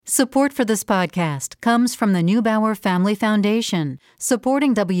Support for this podcast comes from the Neubauer Family Foundation,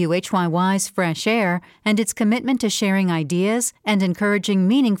 supporting WHYY's Fresh Air and its commitment to sharing ideas and encouraging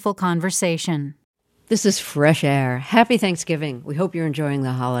meaningful conversation. This is Fresh Air. Happy Thanksgiving. We hope you're enjoying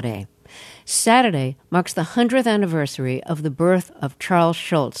the holiday. Saturday marks the 100th anniversary of the birth of Charles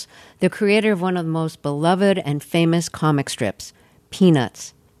Schulz, the creator of one of the most beloved and famous comic strips,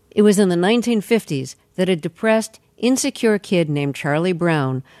 Peanuts. It was in the 1950s that a depressed, insecure kid named Charlie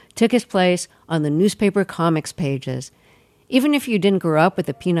Brown took his place on the newspaper comics pages. Even if you didn't grow up with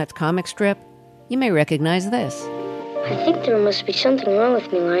the Peanuts comic strip, you may recognize this. I think there must be something wrong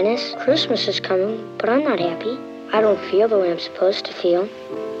with me, Linus. Christmas is coming, but I'm not happy. I don't feel the way I'm supposed to feel.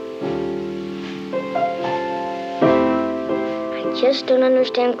 I just don't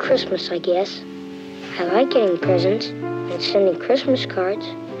understand Christmas, I guess. I like getting presents and sending Christmas cards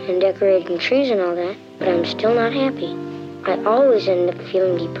and decorating trees and all that, but I'm still not happy. I always end up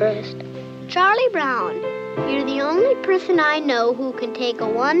feeling depressed. Charlie Brown, you're the only person I know who can take a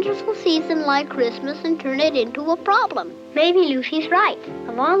wonderful season like Christmas and turn it into a problem. Maybe Lucy's right.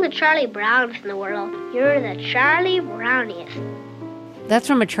 Of all the Charlie Browns in the world, you're the Charlie Browniest. That's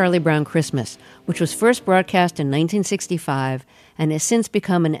from A Charlie Brown Christmas, which was first broadcast in 1965 and has since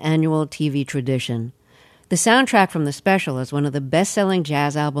become an annual TV tradition. The soundtrack from the special is one of the best-selling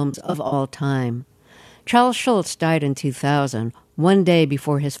jazz albums of all time. Charles Schulz died in 2000, one day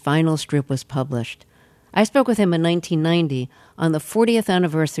before his final strip was published. I spoke with him in 1990 on the 40th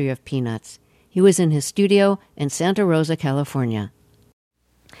anniversary of Peanuts. He was in his studio in Santa Rosa, California.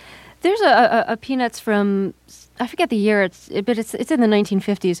 There's a Peanuts from, I forget the year, but it's in the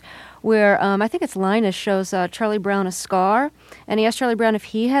 1950s, where I think it's Linus shows Charlie Brown a scar, and he asks Charlie Brown if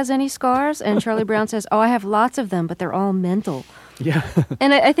he has any scars, and Charlie Brown says, "Oh, I have lots of them, but they're all mental." Yeah.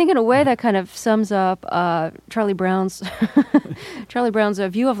 And I think in a way that kind of sums up Charlie Brown's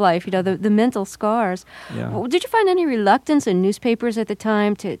view of life, the mental scars. Yeah. Did you find any reluctance in newspapers at the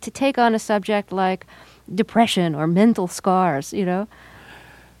time to take on a subject like depression or mental scars,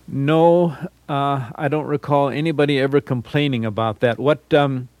 No, I don't recall anybody ever complaining about that. What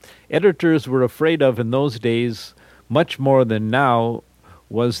editors were afraid of in those days, much more than now,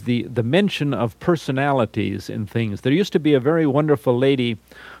 was the mention of personalities in things. There used to be a very wonderful lady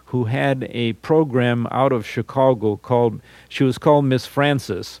who had a program out of Chicago she was called Miss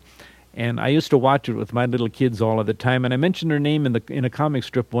Francis. And I used to watch it with my little kids all of the time. And I mentioned her name in a comic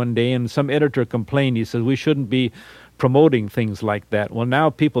strip one day, and some editor complained. He said, we shouldn't be promoting things like that. Well, now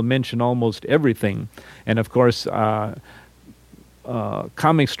people mention almost everything. And of course,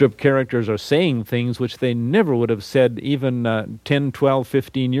 comic strip characters are saying things which they never would have said even 10, 12,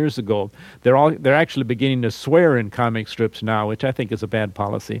 15 years ago. They're actually beginning to swear in comic strips now, which I think is a bad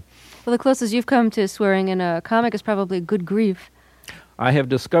policy. Well, the closest you've come to swearing in a comic is probably good grief. I have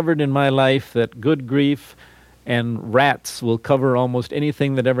discovered in my life that good grief and rats will cover almost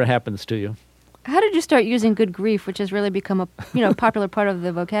anything that ever happens to you. How did you start using good grief, which has really become a popular part of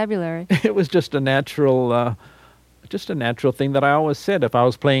the vocabulary? It was just a natural thing that I always said. If I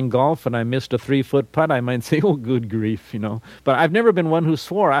was playing golf and I missed a 3-foot putt, I might say, "Oh, good grief," But I've never been one who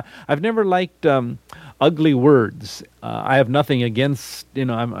swore. I've never liked ugly words. I have nothing against,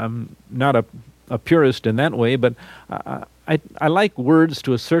 I'm not a purist in that way, but I like words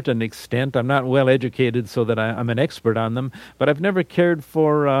to a certain extent. I'm not well educated so that I'm an expert on them, but I've never cared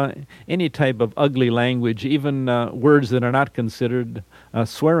for any type of ugly language, even words that are not considered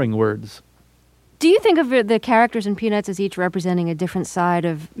swearing words. Do you think of the characters in Peanuts as each representing a different side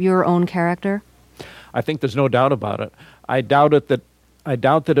of your own character? I think there's no doubt about it. I doubt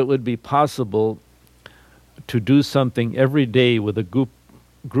that it would be possible to do something every day with a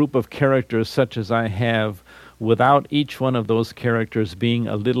group of characters such as I have without each one of those characters being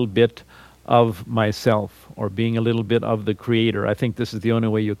a little bit of myself or being a little bit of the creator. I think this is the only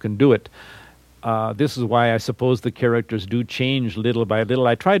way you can do it. This is why I suppose the characters do change little by little.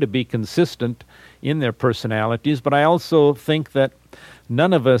 I try to be consistent in their personalities, but I also think that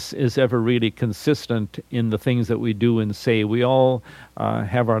none of us is ever really consistent in the things that we do and say. We all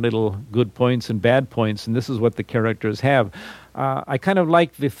have our little good points and bad points, and this is what the characters have. I kind of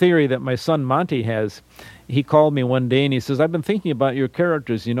like the theory that my son Monty has. He called me one day and he says, "I've been thinking about your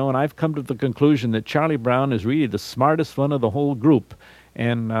characters, and I've come to the conclusion that Charlie Brown is really the smartest one of the whole group."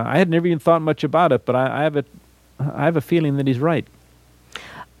 And I had never even thought much about it, but I have a feeling that he's right.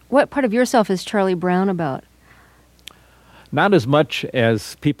 What part of yourself is Charlie Brown about? Not as much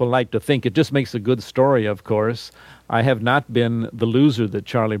as people like to think. It just makes a good story, of course. I have not been the loser that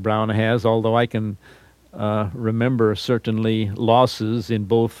Charlie Brown has, although I can remember certainly losses in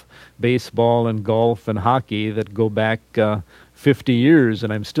both baseball and golf and hockey that go back 50 years,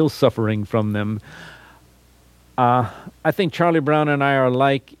 and I'm still suffering from them. I think Charlie Brown and I are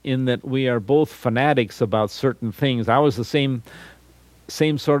alike in that we are both fanatics about certain things. I was the same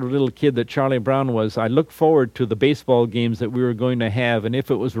sort of little kid that Charlie Brown was. I looked forward to the baseball games that we were going to have, and if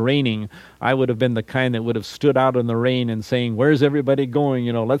it was raining, I would have been the kind that would have stood out in the rain and saying, "Where's everybody going?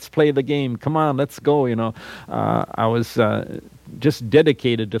 Let's play the game. Come on, let's go." I was just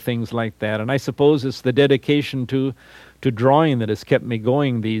dedicated to things like that, and I suppose it's the dedication to drawing that has kept me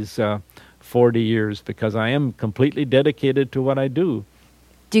going these 40 years, because I am completely dedicated to what I do.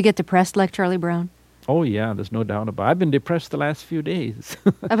 Do you get depressed like Charlie Brown? Oh, yeah, there's no doubt about it. I've been depressed the last few days.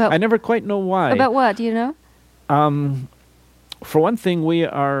 About I never quite know why. About what? Do you know? For one thing, we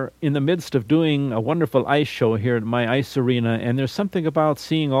are in the midst of doing a wonderful ice show here at my ice arena, and there's something about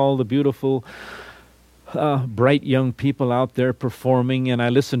seeing all the beautiful, bright young people out there performing, and I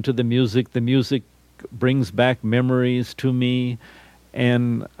listen to the music. The music brings back memories to me,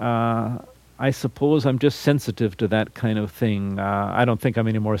 and I suppose I'm just sensitive to that kind of thing. I don't think I'm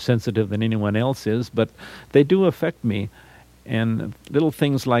any more sensitive than anyone else is, but they do affect me. And little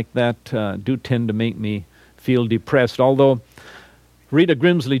things like that do tend to make me feel depressed. Although Rita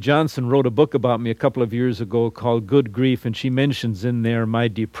Grimsley Johnson wrote a book about me a couple of years ago called Good Grief, and she mentions in there my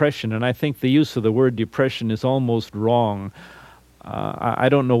depression. And I think the use of the word depression is almost wrong. I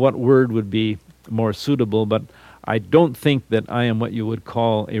don't know what word would be more suitable, but I don't think that I am what you would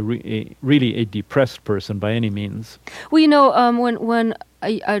call really a depressed person by any means. Well, when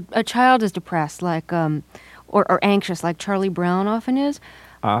a child is depressed, like or anxious, like Charlie Brown often is,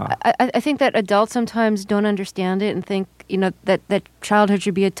 I think that adults sometimes don't understand it and think that childhood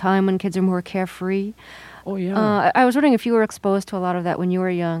should be a time when kids are more carefree. Oh yeah. I was wondering if you were exposed to a lot of that when you were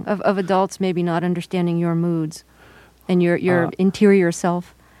young, of adults maybe not understanding your moods and your interior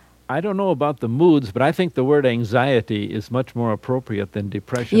self. I don't know about the moods, but I think the word anxiety is much more appropriate than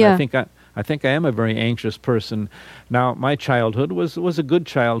depression. Yeah. I think I am a very anxious person. Now, my childhood was a good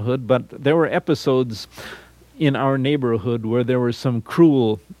childhood, but there were episodes in our neighborhood where there were some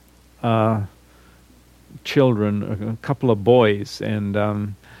cruel children, a couple of boys, and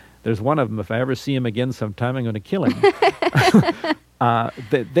there's one of them. If I ever see him again sometime, I'm going to kill him.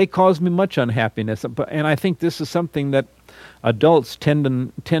 They caused me much unhappiness, and I think this is something that adults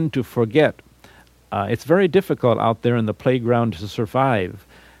tend to forget. It's very difficult out there in the playground to survive.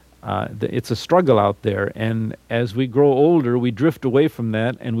 It's a struggle out there, and as we grow older, we drift away from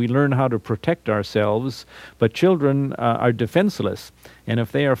that, and we learn how to protect ourselves. But children are defenseless, and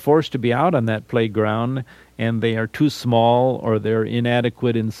if they are forced to be out on that playground, and they are too small or they're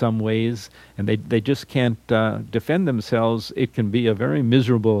inadequate in some ways, and they just can't defend themselves, it can be a very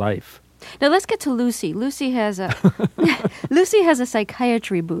miserable life. Now let's get to Lucy. Lucy has a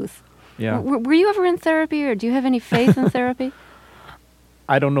psychiatry booth. Yeah. Were you ever in therapy, or do you have any faith in therapy?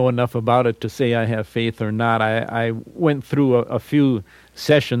 I don't know enough about it to say I have faith or not. I went through a few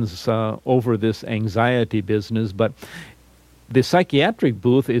sessions over this anxiety business, but the psychiatric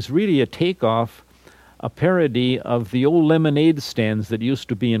booth is really a takeoff, a parody of the old lemonade stands that used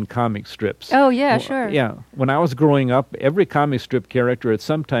to be in comic strips. Oh, yeah, sure. Yeah. When I was growing up, every comic strip character at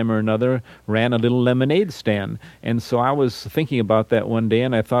some time or another ran a little lemonade stand. And so I was thinking about that one day,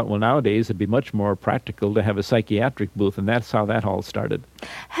 and I thought, well, nowadays it'd be much more practical to have a psychiatric booth, and that's how that all started.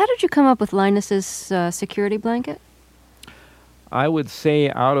 How did you come up with Linus's security blanket? I would say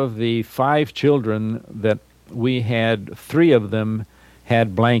out of the 5 children that we had, 3 of them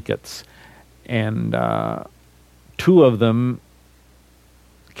had blankets. And 2 of them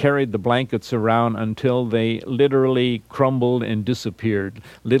carried the blankets around until they literally crumbled and disappeared.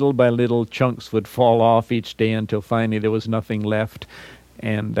 Little by little, chunks would fall off each day until finally there was nothing left,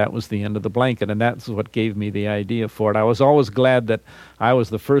 and that was the end of the blanket. And that's what gave me the idea for it. I was always glad that I was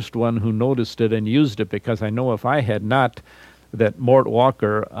the first one who noticed it and used it, because I know if I had not, that Mort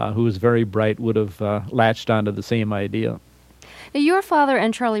Walker, who was very bright, would have latched onto the same idea. Your father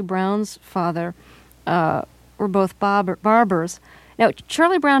and Charlie Brown's father were both barbers. Now,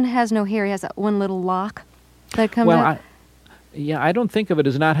 Charlie Brown has no hair. He has that one little lock that comes out. I don't think of it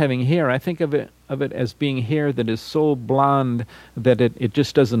as not having hair. I think of it as being hair that is so blonde that it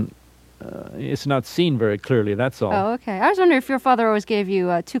just doesn't, it's not seen very clearly, that's all. Oh, okay. I was wondering if your father always gave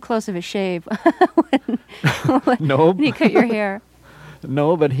you too close of a shave No. when he cut your hair.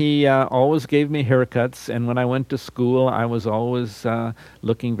 No, but he always gave me haircuts, and when I went to school, I was always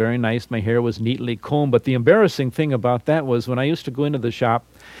looking very nice. My hair was neatly combed, but the embarrassing thing about that was when I used to go into the shop,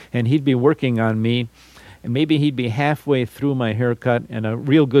 and he'd be working on me, and maybe he'd be halfway through my haircut, and a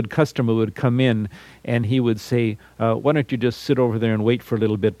real good customer would come in, and he would say, why don't you just sit over there and wait for a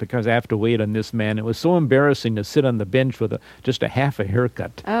little bit, because I have to wait on this man. It was so embarrassing to sit on the bench with just a half a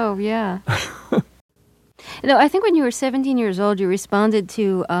haircut. Oh, yeah. No, I think when you were 17 years old, you responded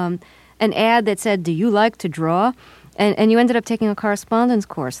to an ad that said, "Do you like to draw?" And you ended up taking a correspondence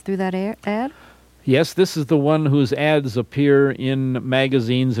course through that ad? Yes, this is the one whose ads appear in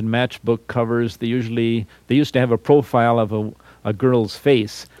magazines and matchbook covers. They used to have a profile of a girl's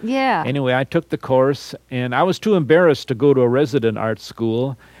face. Yeah. Anyway, I took the course, and I was too embarrassed to go to a resident art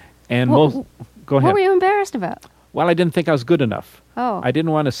school. And go ahead. What were you embarrassed about? Well, I didn't think I was good enough. Oh. I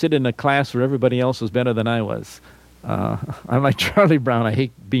didn't want to sit in a class where everybody else was better than I was. I'm like Charlie Brown. I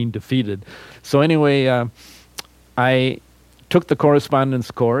hate being defeated. So anyway, I took the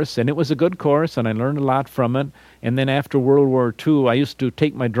correspondence course, and it was a good course, and I learned a lot from it. And then after World War II, I used to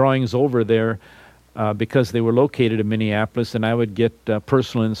take my drawings over there because they were located in Minneapolis, and I would get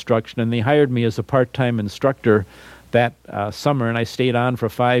personal instruction. And they hired me as a part-time instructor that summer, and I stayed on for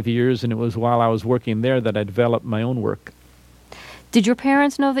 5 years, and it was while I was working there that I developed my own work. Did your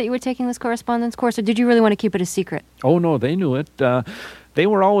parents know that you were taking this correspondence course, or did you really want to keep it a secret? Oh, no, they knew it. They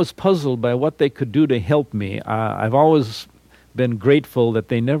were always puzzled by what they could do to help me. I've always been grateful that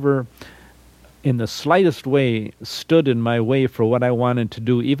they never, in the slightest way, stood in my way for what I wanted to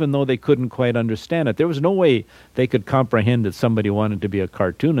do, even though they couldn't quite understand it. There was no way they could comprehend that somebody wanted to be a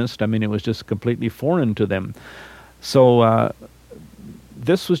cartoonist. I mean, it was just completely foreign to them. So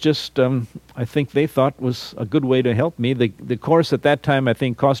this was just, I think they thought was a good way to help me. The course at that time, I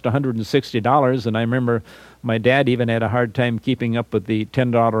think, cost $160, and I remember my dad even had a hard time keeping up with the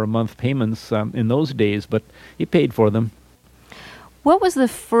 $10 a month payments in those days, but he paid for them. What was the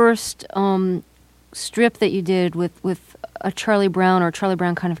first strip that you did with a Charlie Brown or Charlie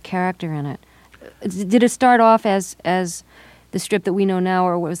Brown kind of character in it? Did it start off as the strip that we know now,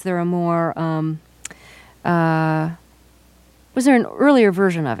 or was there a more was there an earlier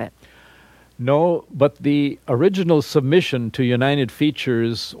version of it? No, but the original submission to United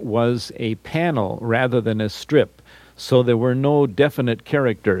Features was a panel rather than a strip, so there were no definite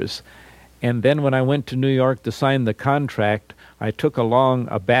characters. And then when I went to New York to sign the contract, I took along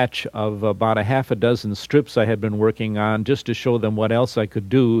a batch of about a half a dozen strips I had been working on just to show them what else I could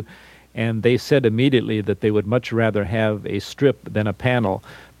do, and they said immediately that they would much rather have a strip than a panel,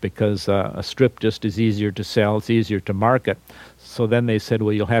 because a strip just is easier to sell, it's easier to market. So then they said,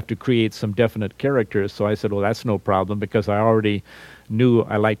 well, you'll have to create some definite characters. So I said, well, that's no problem, because I already knew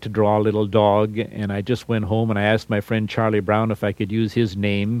I liked to draw a little dog, and I just went home and I asked my friend Charlie Brown if I could use his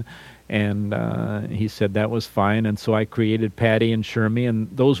name, and he said that was fine. And so I created Patty and Shermie, and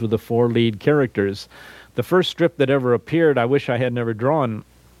those were the 4 lead characters. The first strip that ever appeared, I wish I had never drawn.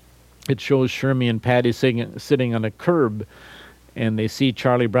 It shows Shermie and Patty sitting on a curb, and they see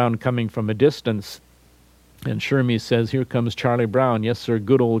Charlie Brown coming from a distance. And Shermie says, "Here comes Charlie Brown." "Yes, sir,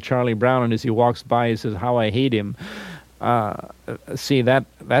 good old Charlie Brown." And as he walks by, he says, "How I hate him." See, that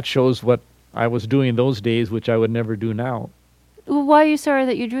shows what I was doing those days, which I would never do now. Well, why are you sorry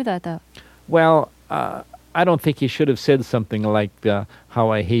that you drew that, though? Well, I don't think he should have said something like,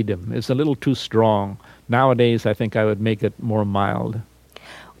 "How I hate him." It's a little too strong. Nowadays, I think I would make it more mild.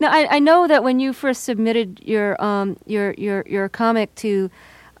 Now, I know that when you first submitted your comic to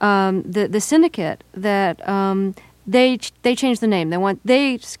the syndicate, that they changed the name.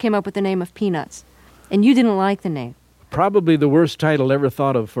 They just came up with the name of Peanuts, and you didn't like the name. Probably the worst title ever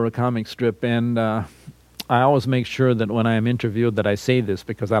thought of for a comic strip, and I always make sure that when I am interviewed that I say this,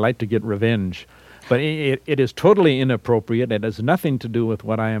 because I like to get revenge. But it is totally inappropriate. It has nothing to do with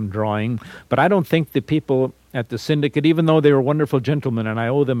what I am drawing. But I don't think the people at the syndicate, even though they were wonderful gentlemen, and I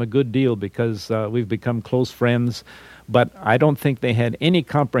owe them a good deal because we've become close friends, but I don't think they had any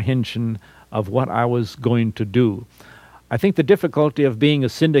comprehension of what I was going to do. I think the difficulty of being a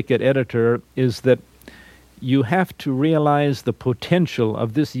syndicate editor is that you have to realize the potential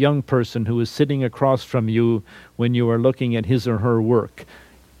of this young person who is sitting across from you when you are looking at his or her work.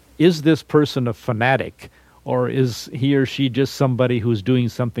 Is this person a fanatic, or is he or she just somebody who's doing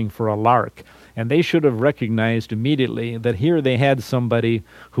something for a lark? And they should have recognized immediately that here they had somebody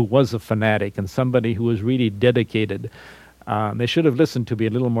who was a fanatic and somebody who was really dedicated. They should have listened to me a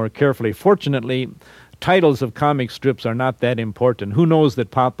little more carefully. Fortunately, titles of comic strips are not that important. Who knows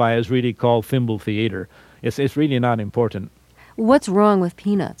that Popeye is really called Thimble Theater? It's really not important. What's wrong with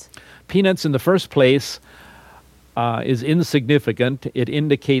Peanuts? Peanuts, in the first place, is insignificant. It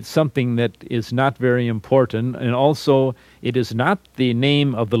indicates something that is not very important, and also it is not the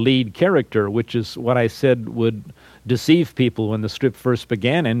name of the lead character, which is what I said would deceive people when the strip first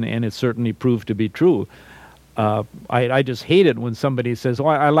began, and it certainly proved to be true. I just hate it when somebody says, "Oh,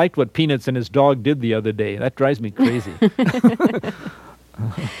 I liked what Peanuts and his dog did the other day." That drives me crazy.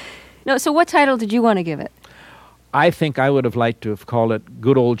 No, so what title did you want to give it? I think I would have liked to have called it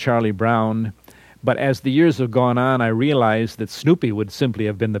Good Old Charlie Brown, but as the years have gone on, I realized that Snoopy would simply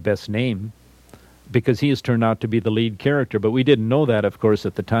have been the best name, because he has turned out to be the lead character, but we didn't know that, of course,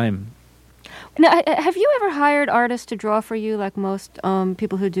 at the time. Now, have you ever hired artists to draw for you, like most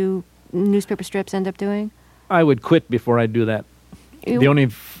people who do newspaper strips end up doing? I would quit before I do that. The only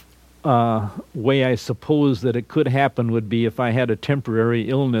way I suppose that it could happen would be if I had a temporary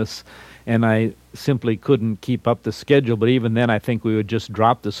illness and I simply couldn't keep up the schedule. But even then, I think we would just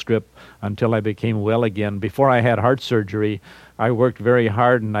drop the strip until I became well again. Before I had heart surgery, I worked very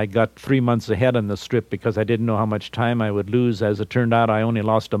hard, and I got 3 months ahead on the strip because I didn't know how much time I would lose. As it turned out, I only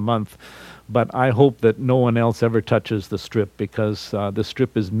lost a month. But I hope that no one else ever touches the strip, because the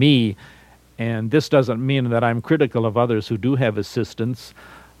strip is me. And this doesn't mean that I'm critical of others who do have assistants.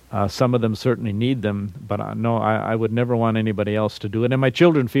 Some of them certainly need them, but no, I would never want anybody else to do it. And my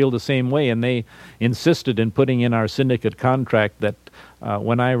children feel the same way, and they insisted in putting in our syndicate contract that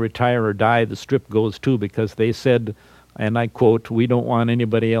when I retire or die, the strip goes too, because they said, and I quote, "We don't want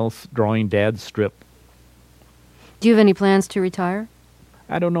anybody else drawing Dad's strip." Do you have any plans to retire?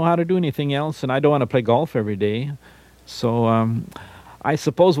 I don't know how to do anything else, and I don't want to play golf every day. So I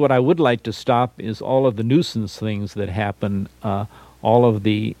suppose what I would like to stop is all of the nuisance things that happen, all of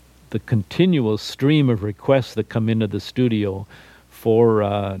the continual stream of requests that come into the studio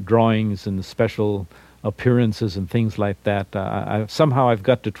for drawings and special appearances and things like that. Somehow I've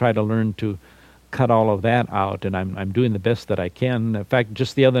got to try to learn to cut all of that out, and I'm doing the best that I can. In fact,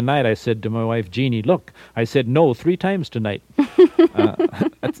 just the other night I said to my wife, Jeannie, "Look, I said no 3 times tonight."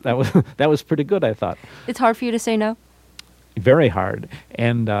 That was pretty good, I thought. It's hard for you to say no? Very hard.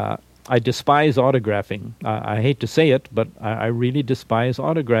 And I despise autographing. I hate to say it, but I really despise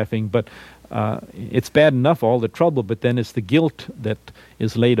autographing. But it's bad enough, all the trouble, but then it's the guilt that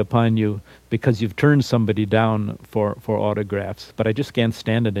is laid upon you because you've turned somebody down for autographs. But I just can't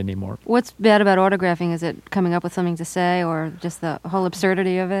stand it anymore. What's bad about autographing? Is it coming up with something to say, or just the whole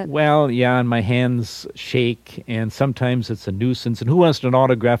absurdity of it? Well, yeah, and my hands shake, and sometimes it's a nuisance. And who wants to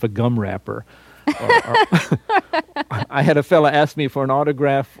autograph a gum wrapper? I had a fella ask me for an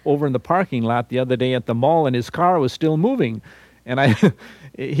autograph over in the parking lot the other day at the mall, and his car was still moving. And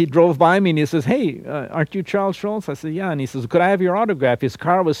he drove by me, and he says, "Hey, aren't you Charles Schulz?" I said, "Yeah." And he says, "Could I have your autograph?" His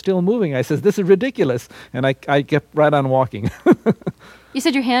car was still moving. I says, "This is ridiculous." And I kept right on walking. You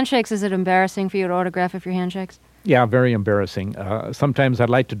said your hand shakes. Is it embarrassing for you to autograph if your hand shakes? Yeah, very embarrassing. Sometimes I'd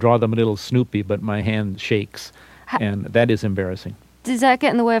like to draw them a little Snoopy, but my hand shakes, and that is embarrassing. Does that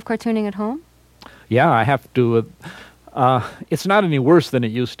get in the way of cartooning at home? Yeah, I have to. It's not any worse than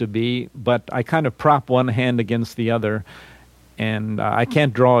it used to be, but I kind of prop one hand against the other, and I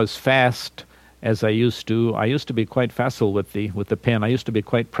can't draw as fast as I used to. I used to be quite facile with the pen. I used to be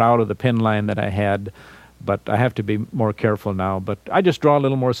quite proud of the pen line that I had, but I have to be more careful now. But I just draw a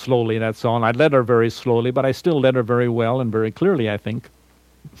little more slowly, that's all. And I letter very slowly, but I still letter very well and very clearly, I think.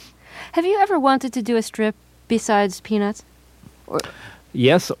 Have you ever wanted to do a strip besides Peanuts?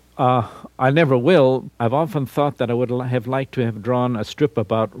 Yes, I never will. I've often thought that I would have liked to have drawn a strip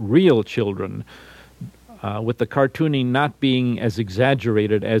about real children, with the cartooning not being as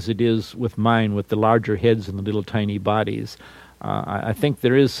exaggerated as it is with mine, with the larger heads and the little tiny bodies. I think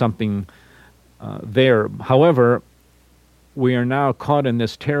there is something there. However, we are now caught in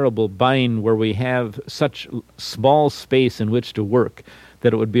this terrible bind where we have such small space in which to work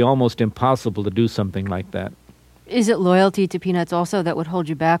that it would be almost impossible to do something like that. Is it loyalty to Peanuts also that would hold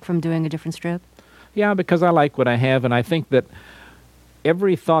you back from doing a different strip? Yeah, because I like what I have, and I think that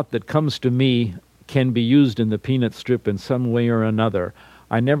every thought that comes to me can be used in the Peanut strip in some way or another.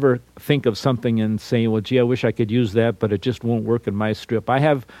 I never think of something and say, well, gee, I wish I could use that, but it just won't work in my strip. I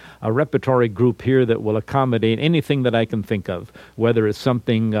have a repertory group here that will accommodate anything that I can think of, whether it's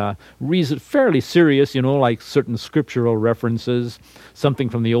something fairly serious, like certain scriptural references, something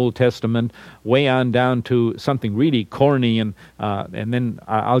from the Old Testament, way on down to something really corny, and then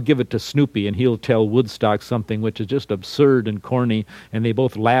I'll give it to Snoopy, and he'll tell Woodstock something which is just absurd and corny, and they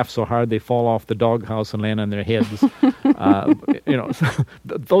both laugh so hard they fall off the doghouse and land on their heads.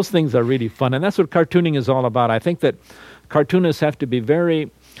 Those things are really fun, and that's what cartooning is all about. I think that cartoonists have to be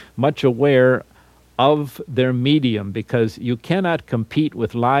very much aware of their medium, because you cannot compete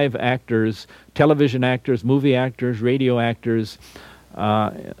with live actors, television actors, movie actors, radio actors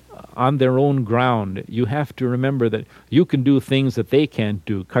on their own ground. You have to remember that you can do things that they can't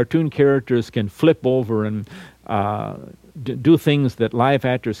do. Cartoon characters can flip over and do things that live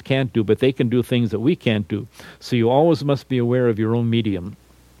actors can't do, but they can do things that we can't do. So you always must be aware of your own medium.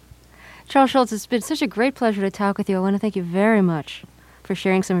 Charles Schulz, it's been such a great pleasure to talk with you. I want to thank you very much for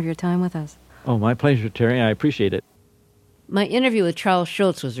sharing some of your time with us. Oh, my pleasure, Terry. I appreciate it. My interview with Charles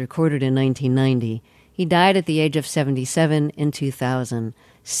Schulz was recorded in 1990. He died at the age of 77 in 2000.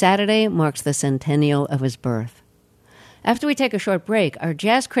 Saturday marks the centennial of his birth. After we take a short break, our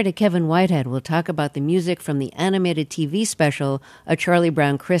jazz critic Kevin Whitehead will talk about the music from the animated TV special A Charlie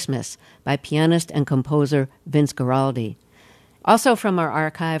Brown Christmas by pianist and composer Vince Guaraldi. Also from our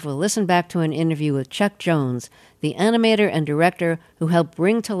archive, we'll listen back to an interview with Chuck Jones, the animator and director who helped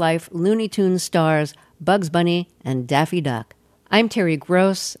bring to life Looney Tunes stars Bugs Bunny and Daffy Duck. I'm Terry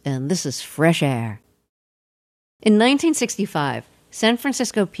Gross, and this is Fresh Air. In 1965, San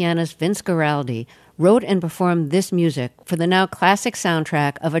Francisco pianist Vince Guaraldi wrote and performed this music for the now classic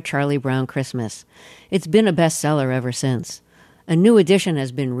soundtrack of A Charlie Brown Christmas. It's been a bestseller ever since. A new edition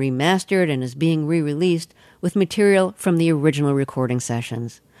has been remastered and is being re-released with material from the original recording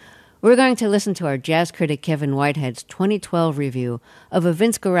sessions. We're going to listen to our jazz critic Kevin Whitehead's 2012 review of a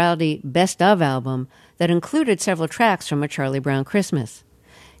Vince Guaraldi Best Of album that included several tracks from A Charlie Brown Christmas.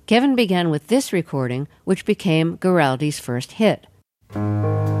 Kevin began with this recording, which became Guaraldi's first hit.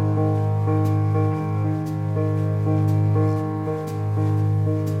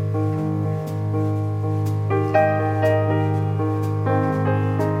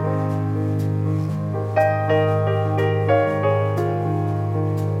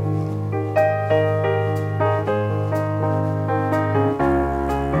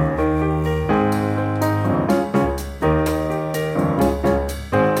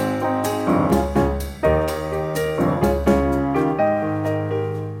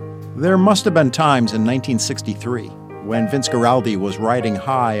 There must have been times in 1963 when Vince Guaraldi was riding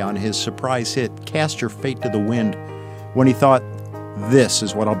high on his surprise hit, Cast Your Fate to the Wind, when he thought, this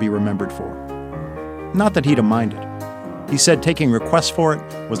is what I'll be remembered for. Not that he'd have minded. He said taking requests for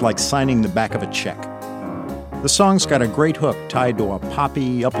it was like signing the back of a check. The song's got a great hook tied to a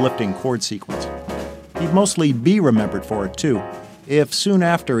poppy, uplifting chord sequence. He'd mostly be remembered for it, too, if soon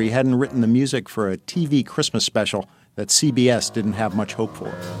after he hadn't written the music for a TV Christmas special that CBS didn't have much hope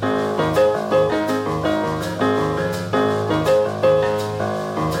for.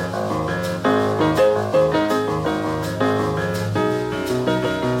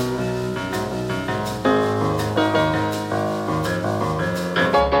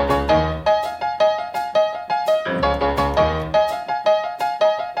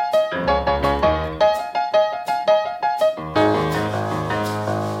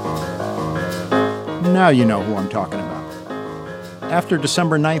 Now you know who I'm talking about. After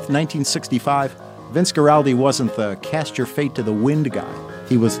December 9th, 1965, Vince Guaraldi wasn't the Cast Your Fate to the Wind guy.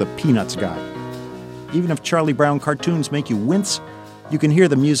 He was the Peanuts guy. Even if Charlie Brown cartoons make you wince, you can hear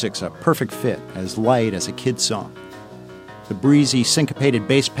the music's a perfect fit, as light as a kid's song. The breezy, syncopated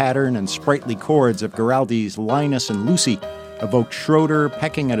bass pattern and sprightly chords of Guaraldi's Linus and Lucy evoked Schroeder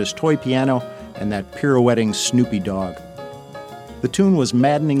pecking at his toy piano and that pirouetting Snoopy dog. The tune was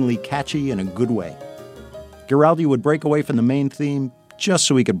maddeningly catchy in a good way. Guaraldi would break away from the main theme just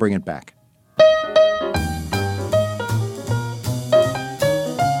so he could bring it back.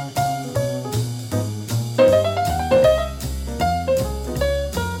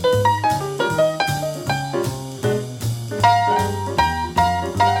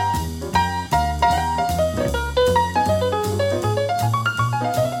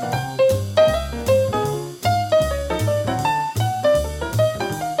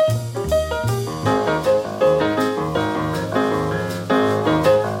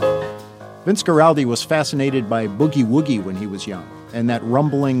 Vince Guaraldi was fascinated by boogie woogie when he was young, and that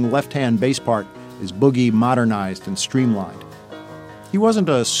rumbling left-hand bass part is boogie modernized and streamlined. He wasn't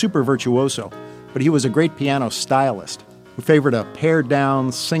a super virtuoso, but he was a great piano stylist who favored a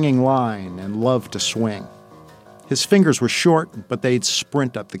pared-down singing line and loved to swing. His fingers were short, but they'd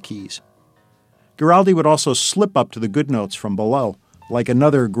sprint up the keys. Guaraldi would also slip up to the good notes from below, like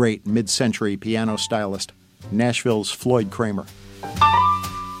another great mid-century piano stylist, Nashville's Floyd Kramer.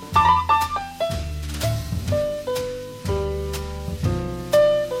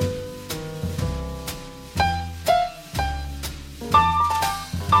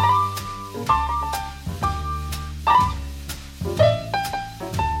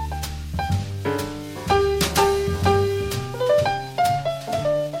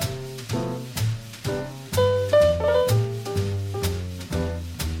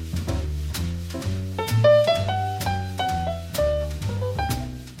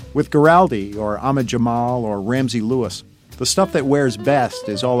 With Guaraldi, or Ahmad Jamal, or Ramsey Lewis, The stuff that wears best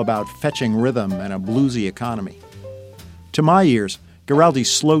is all about fetching rhythm and a bluesy economy. To my ears,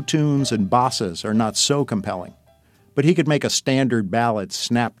 Guaraldi's slow tunes and bosses are not so compelling, but he could make a standard ballad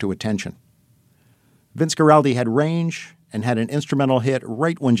snap to attention. Vince Guaraldi had range and had an instrumental hit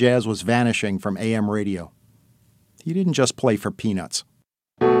right when jazz was vanishing from AM radio. He didn't just play for peanuts.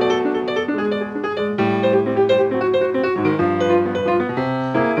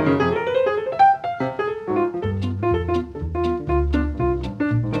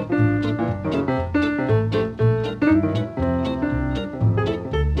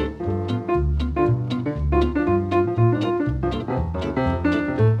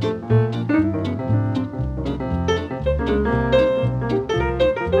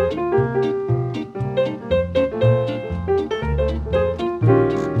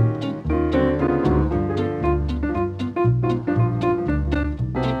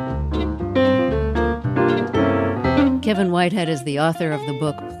 Kevin Whitehead is the author of the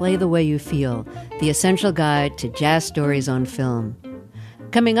book Play the Way You Feel, The Essential Guide to Jazz Stories on Film.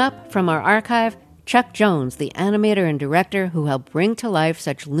 Coming up from our archive, Chuck Jones, the animator and director who helped bring to life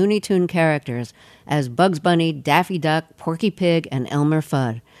such Looney Tune characters as Bugs Bunny, Daffy Duck, Porky Pig, and Elmer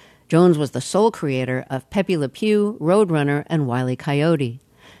Fudd. Jones was the sole creator of Pepe Le Pew, Roadrunner, and Wile E. Coyote.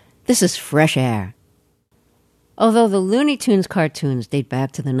 This is Fresh Air. Although the Looney Tunes cartoons date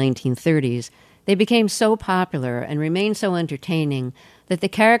back to the 1930s, they became so popular and remain so entertaining that the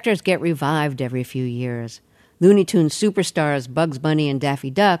characters get revived every few years. Looney Tunes superstars Bugs Bunny and Daffy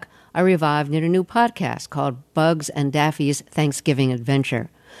Duck are revived in a new podcast called Bugs and Daffy's Thanksgiving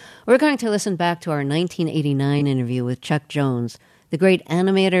Adventure. We're going to listen back to our 1989 interview with Chuck Jones, the great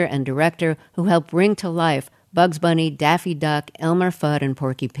animator and director who helped bring to life Bugs Bunny, Daffy Duck, Elmer Fudd, and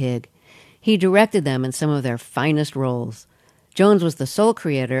Porky Pig. He directed them in some of their finest roles. Jones was the sole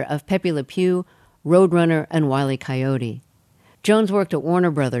creator of Pepe Le Pew, Roadrunner, and Wile E. Coyote. Jones worked at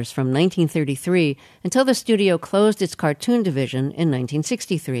Warner Brothers from 1933 until the studio closed its cartoon division in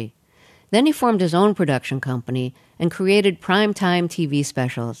 1963. Then he formed his own production company and created primetime TV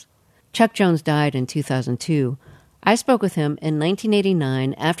specials. Chuck Jones died in 2002. I spoke with him in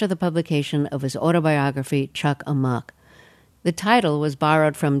 1989 after the publication of his autobiography, Chuck Amuck. The title was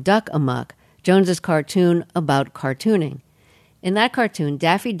borrowed from Duck Amuck, Jones's cartoon about cartooning. In that cartoon,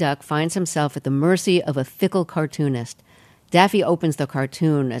 Daffy Duck finds himself at the mercy of a fickle cartoonist. Daffy opens the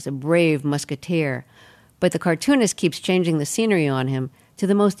cartoon as a brave musketeer, but the cartoonist keeps changing the scenery on him to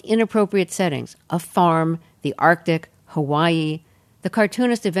the most inappropriate settings, a farm, the Arctic, Hawaii. The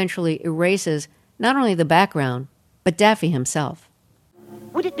cartoonist eventually erases not only the background, but Daffy himself.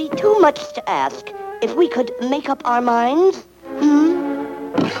 Would it be too much to ask if we could make up our minds?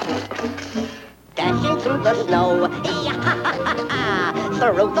 Dashing through the snow,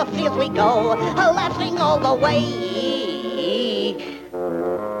 through the fields we go, laughing all the way.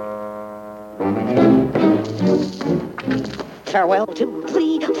 Farewell to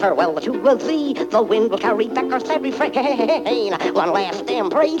thee, the wind will carry back our sad refrain. One last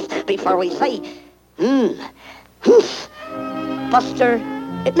embrace before we say, Buster,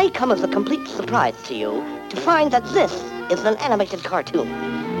 it may come as a complete surprise to you to find that this is an animated cartoon.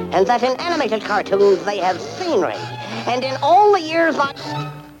 And that in animated cartoons they have scenery. And in all the years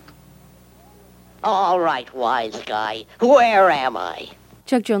All right, wise guy, where am I?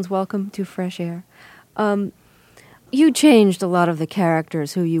 Chuck Jones, welcome to Fresh Air. You changed a lot of the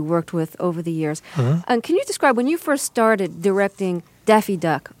characters who you worked with over the years. Mm-hmm. Can you describe, when you first started directing Daffy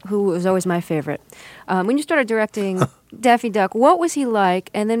Duck, who was always my favorite, when you started directing Daffy Duck, what was he like?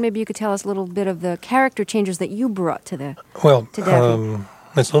 And then maybe you could tell us a little bit of the character changes that you brought to Daffy.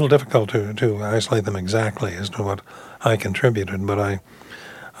 It's a little difficult to isolate them exactly as to what I contributed, but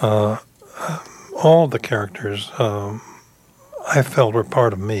all the characters I felt were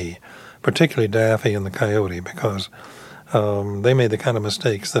part of me, particularly Daffy and the Coyote, because they made the kind of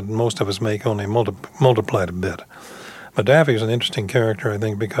mistakes that most of us make, only multiplied a bit. But Daffy was an interesting character, I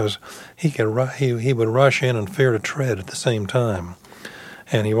think, because he would rush in and fear to tread at the same time.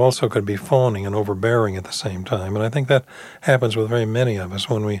 And he also could be fawning and overbearing at the same time. And I think that happens with very many of us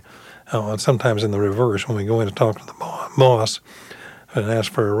when we, sometimes in the reverse, when we go in to talk to the boss and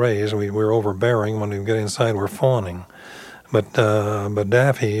ask for a raise, we're overbearing. When we get inside, we're fawning. But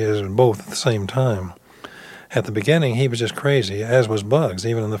Daffy is both at the same time. At the beginning, he was just crazy, as was Bugs.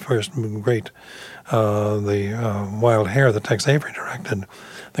 Even in the first great, Wild Hare that Tex Avery directed,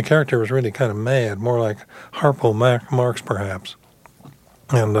 the character was really kind of mad, more like Harpo Marx, perhaps.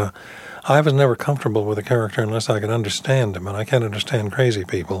 And I was never comfortable with a character unless I could understand him, and I can't understand crazy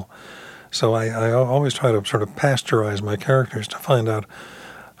people. So I always try to sort of pasteurize my characters to find out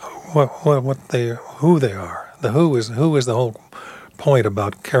who they are. the who is the whole point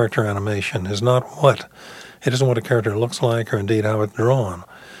about character animation, is not what. It isn't what a character looks like or indeed how it's drawn.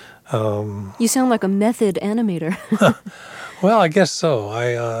 You sound like a method animator. Well, I guess so.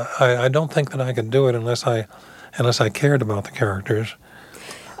 I don't think that I could do it unless I cared about the characters.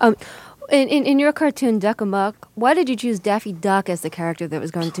 In your cartoon Duck Amuck, why did you choose Daffy Duck as the character that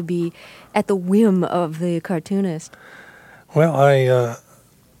was going to be at the whim of the cartoonist? Well,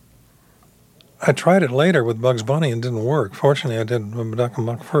 I tried it later with Bugs Bunny and didn't work. Fortunately, I did Duck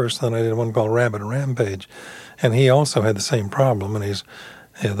Amuck first, then I did one called Rabbit Rampage, and he also had the same problem, and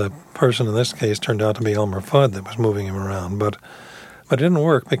the person in this case turned out to be Elmer Fudd that was moving him around, but it didn't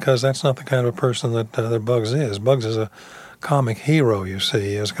work because that's not the kind of person that Bugs is. Bugs is a comic hero, you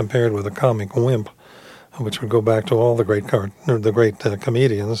see, as compared with a comic wimp, which would go back to all the great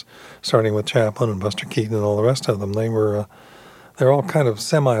comedians, starting with Chaplin and Buster Keaton and all the rest of them. They're all kind of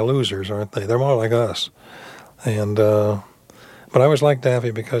semi-losers, aren't they? They're more like us. And but I always liked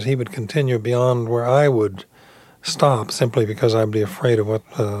Daffy because he would continue beyond where I would stop, simply because I'd be afraid of what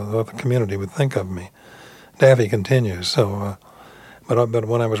the community would think of me. Daffy continues. So, but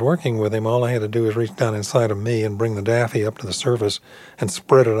when I was working with him, all I had to do was reach down inside of me and bring the Daffy up to the surface and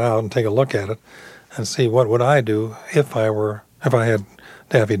spread it out and take a look at it and see what would I do if I had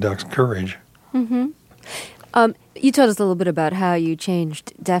Daffy Duck's courage. Mm-hmm. You told us a little bit about how you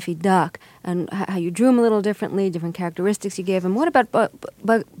changed Daffy Duck and how you drew him a little differently, different characteristics you gave him. What about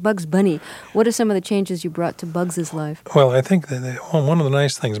Bugs Bunny? What are some of the changes you brought to Bugs's life? Well, I think that one of the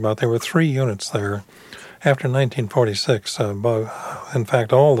nice things about there were 3 units there. After 1946, in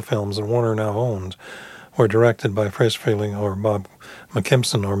fact, all the films that Warner now owns were directed by Friz Freleng or Bob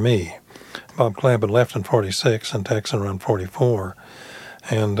McKimson or me. Bob Clampett left in 46 and Tex around 44.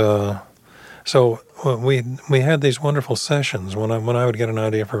 And so we had these wonderful sessions. When I would get an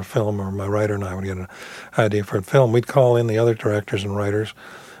idea for a film, or my writer and I would get an idea for a film, we'd call in the other directors and writers,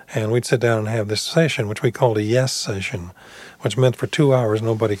 and we'd sit down and have this session, which we called a yes session, which meant for 2 hours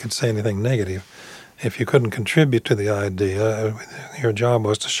nobody could say anything negative. If you couldn't contribute to the idea, your job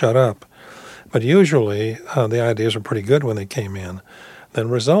was to shut up. But usually the ideas were pretty good when they came in. The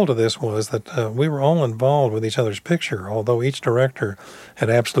result of this was that we were all involved with each other's picture, although each director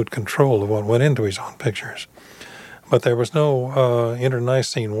had absolute control of what went into his own pictures. But there was no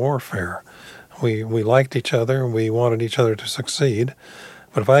internecine warfare. We liked each other, we wanted each other to succeed.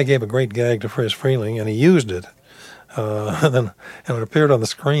 But if I gave a great gag to Friz Freleng and he used it, and it appeared on the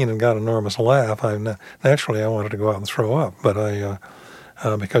screen and got an enormous laugh, naturally I wanted to go out and throw up. But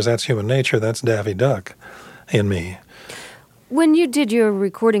because that's human nature, that's Daffy Duck in me. When you did your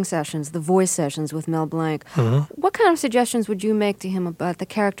recording sessions, the voice sessions with Mel Blanc, what kind of suggestions would you make to him about the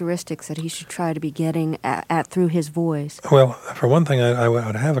characteristics that he should try to be getting at through his voice? Well, for one thing,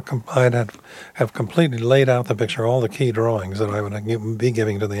 I'd have completely laid out the picture. All the key drawings that I would be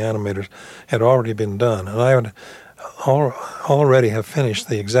giving to the animators had already been done, and I would already have finished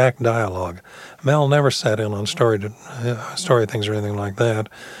the exact dialogue. Mel never sat in on story things or anything like that.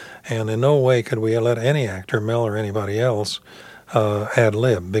 And in no way could we let any actor, Mel or anybody else, ad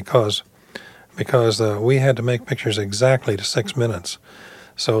lib because we had to make pictures exactly to 6 minutes.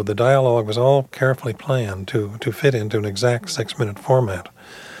 So the dialogue was all carefully planned to fit into an exact 6-minute format.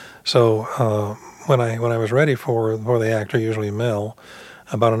 So when I was ready for the actor, usually Mel,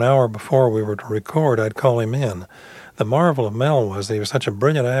 about an hour before we were to record, I'd call him in. The marvel of Mel was that he was such a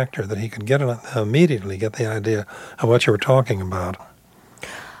brilliant actor that he could immediately get the idea of what you were talking about.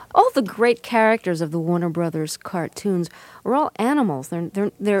 All the great characters of the Warner Brothers cartoons are all animals.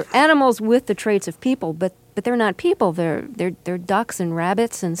 They're animals with the traits of people, but they're not people. They're ducks and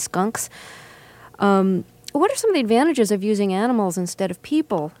rabbits and skunks. What are some of the advantages of using animals instead of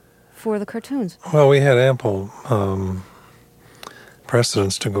people for the cartoons? Well, we had ample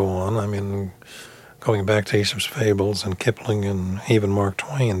precedents to go on. I mean, going back to Aesop's Fables and Kipling and even Mark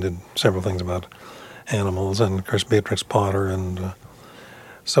Twain did several things about animals, and of course Beatrix Potter and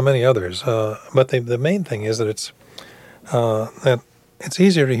so many others. But the main thing is that it's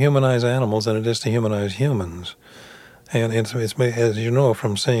easier to humanize animals than it is to humanize humans. And it's as you know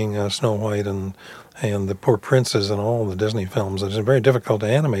from seeing Snow White and the Poor Princes and all the Disney films, it's very difficult to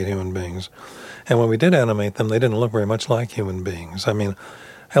animate human beings. And when we did animate them, they didn't look very much like human beings. I mean,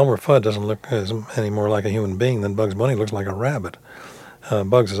 Elmer Fudd doesn't look any more like a human being than Bugs Bunny looks like a rabbit.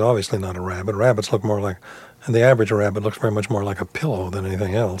 Bugs is obviously not a rabbit. Rabbits look more like, and the average rabbit looks very much more like a pillow than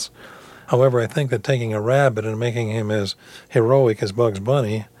anything else. However, I think that taking a rabbit and making him as heroic as Bugs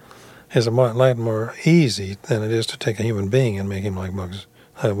Bunny is a lot more easy than it is to take a human being and make him like Bugs,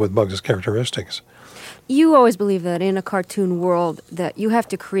 with Bugs' characteristics. You always believe that in a cartoon world that you have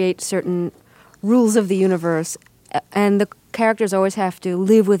to create certain rules of the universe, and the characters always have to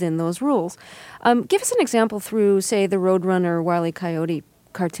live within those rules. Give us an example through, say, the Roadrunner, Wile E. Coyote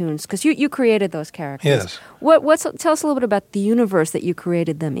cartoons, because you created those characters. Yes. Tell us a little bit about the universe that you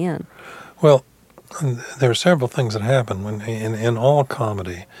created them in. Well, there are several things that happen when in all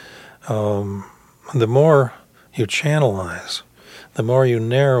comedy. The more you channelize, the more you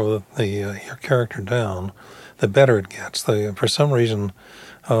narrow your character down, the better it gets. For some reason,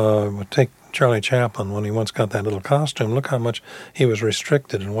 take Charlie Chaplin when he once got that little costume. Look how much he was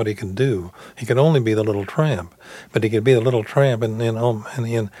restricted in what he could do. He could only be the little tramp, but he could be the little tramp, and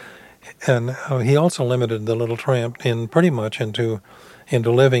he also limited the little tramp pretty much into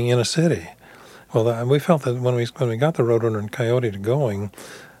living in a city. Well, we felt that when we got the Roadrunner and Coyote going,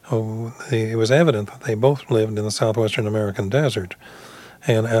 it was evident that they both lived in the southwestern American desert,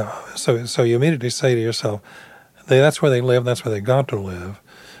 and so you immediately say to yourself, that's where they live, that's where they got to live.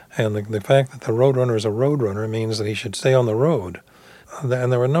 And the fact that the Roadrunner is a Roadrunner means that he should stay on the road. And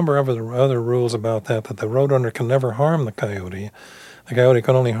there were a number of other rules about that the Roadrunner can never harm the Coyote. The Coyote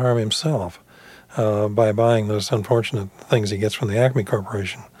can only harm himself by buying those unfortunate things he gets from the Acme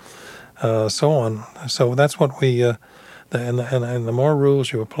Corporation. So on. So that's what we... and the more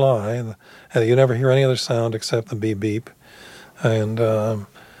rules you apply, you never hear any other sound except the beep beep. And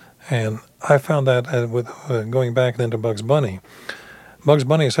I found that with going back then to Bugs Bunny. Bugs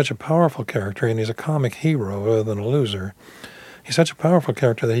Bunny is such a powerful character, and he's a comic hero rather than a loser. He's such a powerful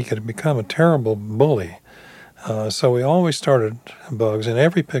character that he could become a terrible bully. So we always started Bugs. In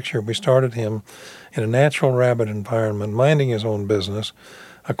every picture, we started him in a natural rabbit environment, minding his own business,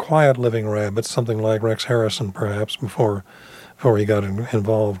 a quiet living rabbit, something like Rex Harrison, perhaps, before he got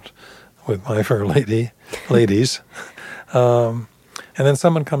involved with My Fair Ladies. And then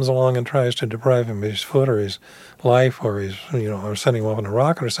someone comes along and tries to deprive him of his foot or his life, or or sending him off in a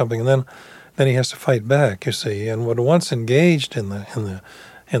rocket or something, and then he has to fight back. You see, and when once engaged in the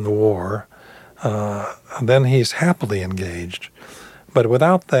war, then he's happily engaged. But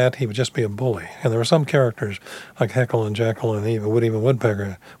without that, he would just be a bully. And there were some characters like Heckle and Jekyll and even Woody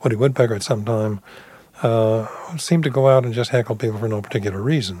Woodpecker at some time seemed to go out and just heckle people for no particular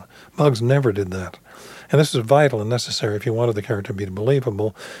reason. Bugs never did that. And this is vital and necessary if you wanted the character to be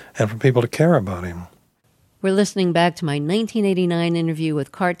believable and for people to care about him. We're listening back to my 1989 interview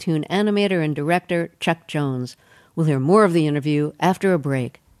with cartoon animator and director Chuck Jones. We'll hear more of the interview after a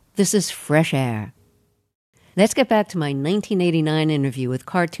break. This is Fresh Air. Let's get back to my 1989 interview with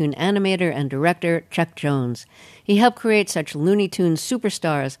cartoon animator and director Chuck Jones. He helped create such Looney Tunes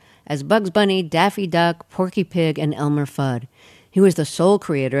superstars as Bugs Bunny, Daffy Duck, Porky Pig, and Elmer Fudd. He was the sole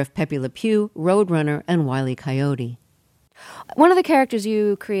creator of Pepe Le Pew, Roadrunner, and Wile E. Coyote. One of the characters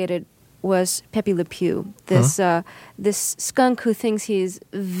you created was Pepe Le Pew, this skunk who thinks he's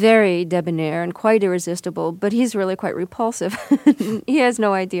very debonair and quite irresistible, but he's really quite repulsive. He has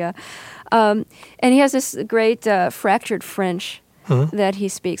no idea. And he has this great fractured French that he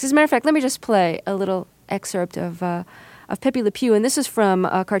speaks. As a matter of fact, let me just play a little excerpt of Pepe Le Pew, and this is from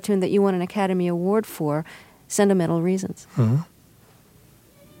a cartoon that you won an Academy Award for, Sentimental Reasons.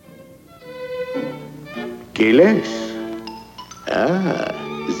 Quelle est-ce? Ah,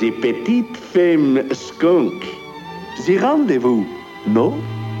 the petite femme skunk. The rendezvous, no?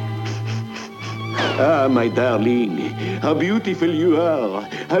 Ah, my darling, how beautiful you are.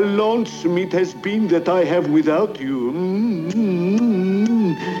 How lonesome it has been that I have without you.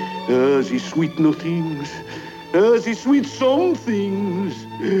 Ah, the sweet nothings. Ah, the sweet somethings.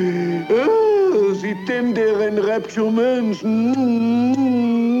 Ah, the tender enrapturements.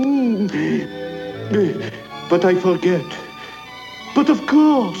 But I forget. But of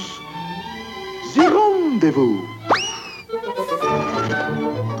course, the rendezvous.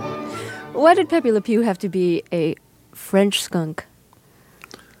 Why did Pepe Le Pew have to be a French skunk?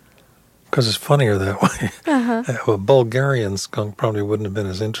 Because it's funnier that way. A Bulgarian skunk probably wouldn't have been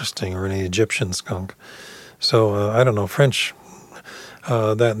as interesting, or an Egyptian skunk. So, I don't know, French,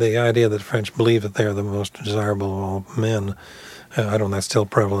 that the idea that French believe that they are the most desirable of all men, I don't know, that's still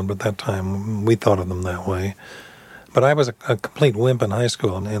prevalent, but at that time we thought of them that way. But I was a complete wimp in high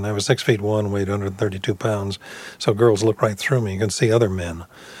school, and I was 6'1", weighed 132 pounds, so girls looked right through me. You could see other men.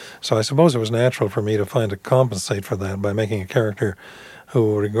 So I suppose it was natural for me to compensate for that by making a character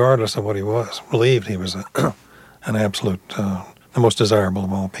who, regardless of what he was, believed he was an absolute, the most desirable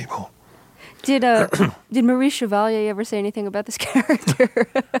of all people. Did Maurice Chevalier ever say anything about this character?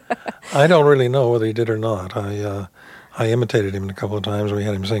 I don't really know whether he did or not. I imitated him a couple of times. We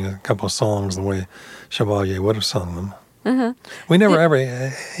had him sing a couple of songs the way Chevalier would have sung them. We never ever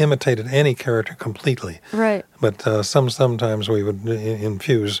imitated any character completely. Right. But sometimes we would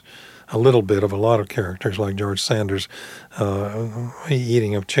infuse a little bit of a lot of characters, like George Sanders.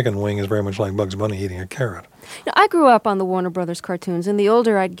 Eating a chicken wing is very much like Bugs Bunny eating a carrot. Now, I grew up on the Warner Brothers cartoons, and the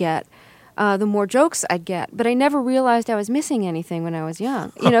older I'd get, the more jokes I'd get. But I never realized I was missing anything when I was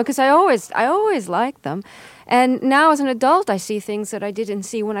young, because I always liked them. And now as an adult, I see things that I didn't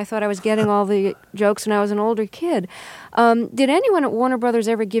see when I thought I was getting all the jokes when I was an older kid. Did anyone at Warner Brothers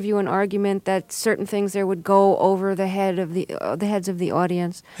ever give you an argument that certain things there would go over the heads of the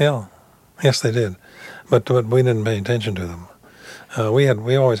audience? Yeah, yes, they did, but we didn't pay attention to them.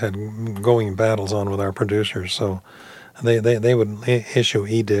 We always had going battles on with our producers, so they would issue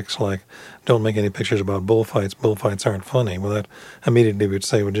edicts like, don't make any pictures about bullfights. Bullfights aren't funny. Well, that immediately would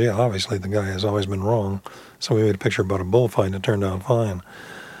say, well, gee, obviously the guy has always been wrong. So we made a picture about a bullfight, and it turned out fine.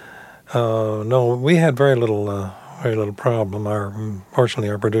 No, we had very little problem. Fortunately,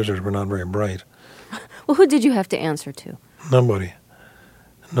 our producers were not very bright. Well, who did you have to answer to? Nobody.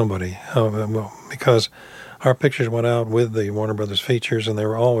 Because our pictures went out with the Warner Brothers features, and they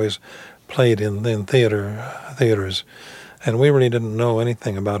were always played in theaters. And we really didn't know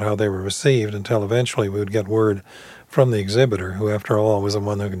anything about how they were received until eventually we would get word from the exhibitor, who, after all, was the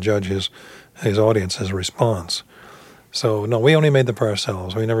one who could judge his audience's response. So, no, we only made them for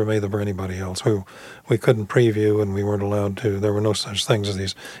ourselves. We never made them for anybody else. We couldn't preview, and we weren't allowed to. There were no such things as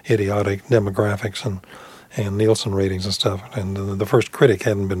these idiotic demographics and Nielsen ratings and stuff. And the first critic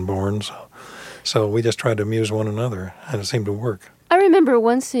hadn't been born, so we just tried to amuse one another, and it seemed to work. I remember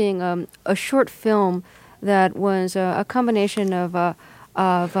once seeing a short film that was a combination of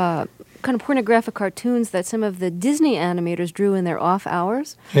kind of pornographic cartoons that some of the Disney animators drew in their off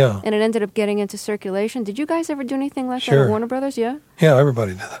hours. Yeah. And it ended up getting into circulation. Did you guys ever do anything like Sure. that at Warner Brothers? Yeah? Yeah,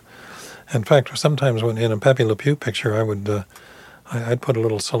 everybody did that. In fact, sometimes when in a Pepe Le Pew picture, I'd put a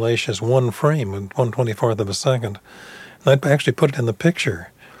little salacious one frame, 1/24th of a second. And I'd actually put it in the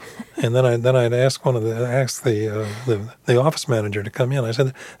picture. And then I'd ask the office manager to come in. I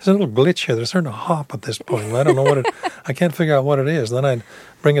said, "There's a little glitch here. There's starting to hop at this point. I don't know what it. I can't figure out what it is." Then I'd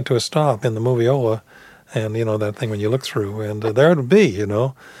bring it to a stop in the moviola, and that thing when you look through, and there it would be.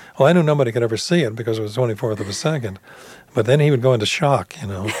 Well, I knew nobody could ever see it because it was 24th of a second, but then he would go into shock.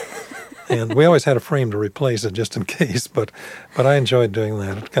 And we always had a frame to replace it just in case, but I enjoyed doing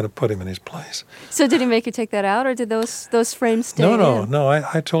that. It kind of put him in his place. So did he make you take that out, or did those frames stay in? No.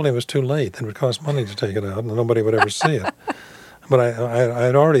 I told him it was too late. That it would cost money to take it out, and nobody would ever see it. But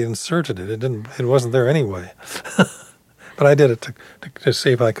I'd already inserted it. It wasn't there anyway. But I did it to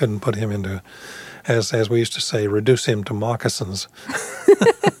see if I couldn't put him into, as we used to say, reduce him to moccasins.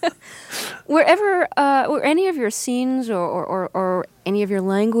 Were any of your scenes or any of your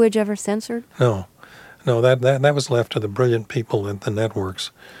language ever censored? No, that was left to the brilliant people at the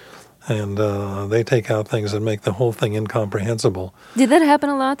networks, and they take out things that make the whole thing incomprehensible. Did that happen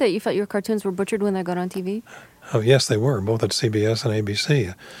a lot, that you felt your cartoons were butchered when they got on TV? Oh, yes, they were, both at CBS and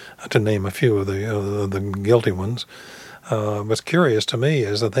ABC, to name a few of the guilty ones. What's curious to me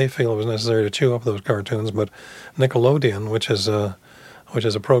is that they feel it was necessary to chew up those cartoons, but Nickelodeon, which is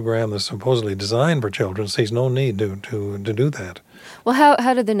a program that's supposedly designed for children, sees no need to do that. Well,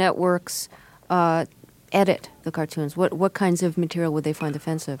 how did the networks edit the cartoons? What kinds of material would they find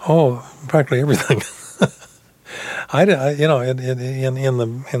offensive? Oh, practically everything. In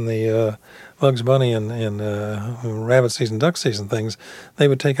the Bugs Bunny and Rabbit Season, Duck Season things, they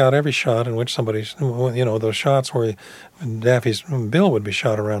would take out every shot in which somebody, those shots where Daffy's bill would be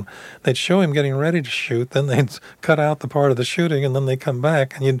shot around. They'd show him getting ready to shoot, then they'd cut out the part of the shooting, and then they'd come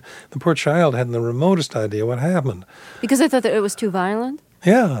back, and the poor child hadn't the remotest idea what happened. Because they thought that it was too violent?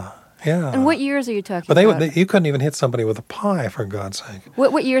 Yeah. And what years are you talking about? But you couldn't even hit somebody with a pie, for God's sake.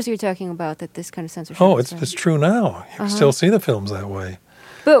 What years are you talking about that this kind of censorship? Oh, it's true now. You can still see the films that way.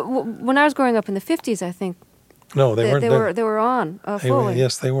 But when I was growing up in the 50s, I think no, they weren't. They were on fully.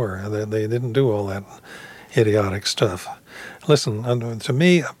 Yes, they were. They didn't do all that idiotic stuff. Listen, to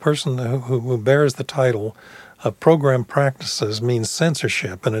me, a person who bears the title of program practices means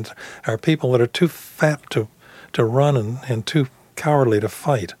censorship, and it are people that are too fat to run and too cowardly to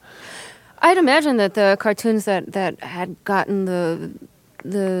fight. I'd imagine that the cartoons that had gotten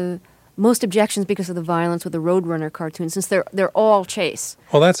the most objections because of the violence with the Roadrunner cartoons, since they're all chase.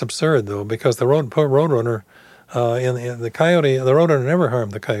 Well, that's absurd, though, because the Roadrunner, in the coyote, the Roadrunner never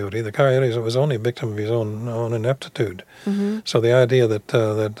harmed the coyote. The coyote was only a victim of his own ineptitude. Mm-hmm. So the idea that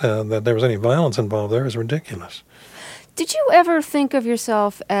there was any violence involved there is ridiculous. Did you ever think of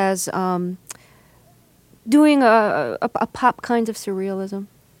yourself as doing a pop kind of surrealism?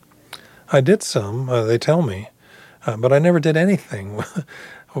 I did some, they tell me, but I never did anything.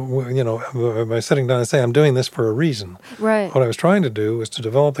 by sitting down and saying, I'm doing this for a reason. Right. What I was trying to do was to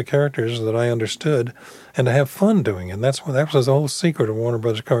develop the characters that I understood and to have fun doing it. And that was the whole secret of Warner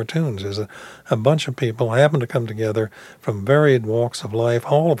Brothers Cartoons, is a bunch of people happened to come together from varied walks of life,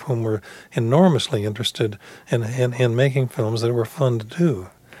 all of whom were enormously interested in making films that were fun to do.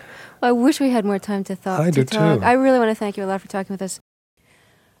 Well, I wish we had more time to talk. I do too. I really want to thank you a lot for talking with us.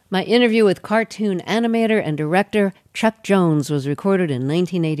 My interview with cartoon animator and director Chuck Jones was recorded in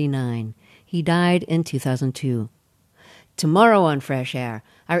 1989. He died in 2002. Tomorrow on Fresh Air,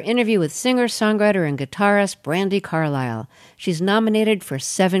 our interview with singer, songwriter, and guitarist Brandi Carlile. She's nominated for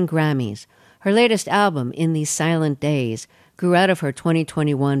 7 Grammys. Her latest album, In These Silent Days, grew out of her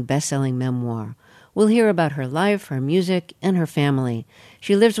 2021 best-selling memoir. We'll hear about her life, her music, and her family.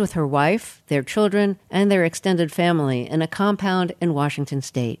 She lives with her wife, their children, and their extended family in a compound in Washington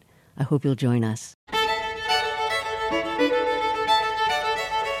State. I hope you'll join us.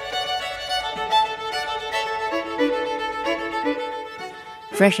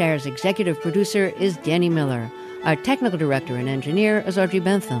 Fresh Air's executive producer is Danny Miller. Our technical director and engineer is Audrey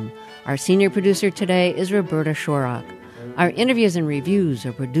Bentham. Our senior producer today is Roberta Shorrock. Our interviews and reviews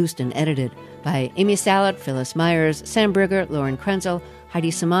are produced and edited by Amy Salat, Phyllis Myers, Sam Brigger, Lauren Krenzel, Heidi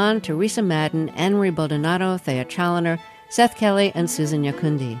Saman, Teresa Madden, Anne-Marie Baldonado, Thea Challoner, Seth Kelly, and Susan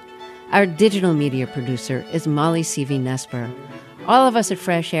Yakundi. Our digital media producer is Molly Seavey-Nesper. All of us at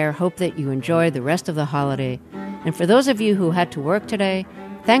Fresh Air hope that you enjoy the rest of the holiday. And for those of you who had to work today,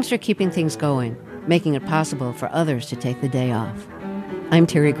 thanks for keeping things going, making it possible for others to take the day off. I'm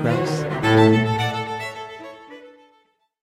Terry Gross.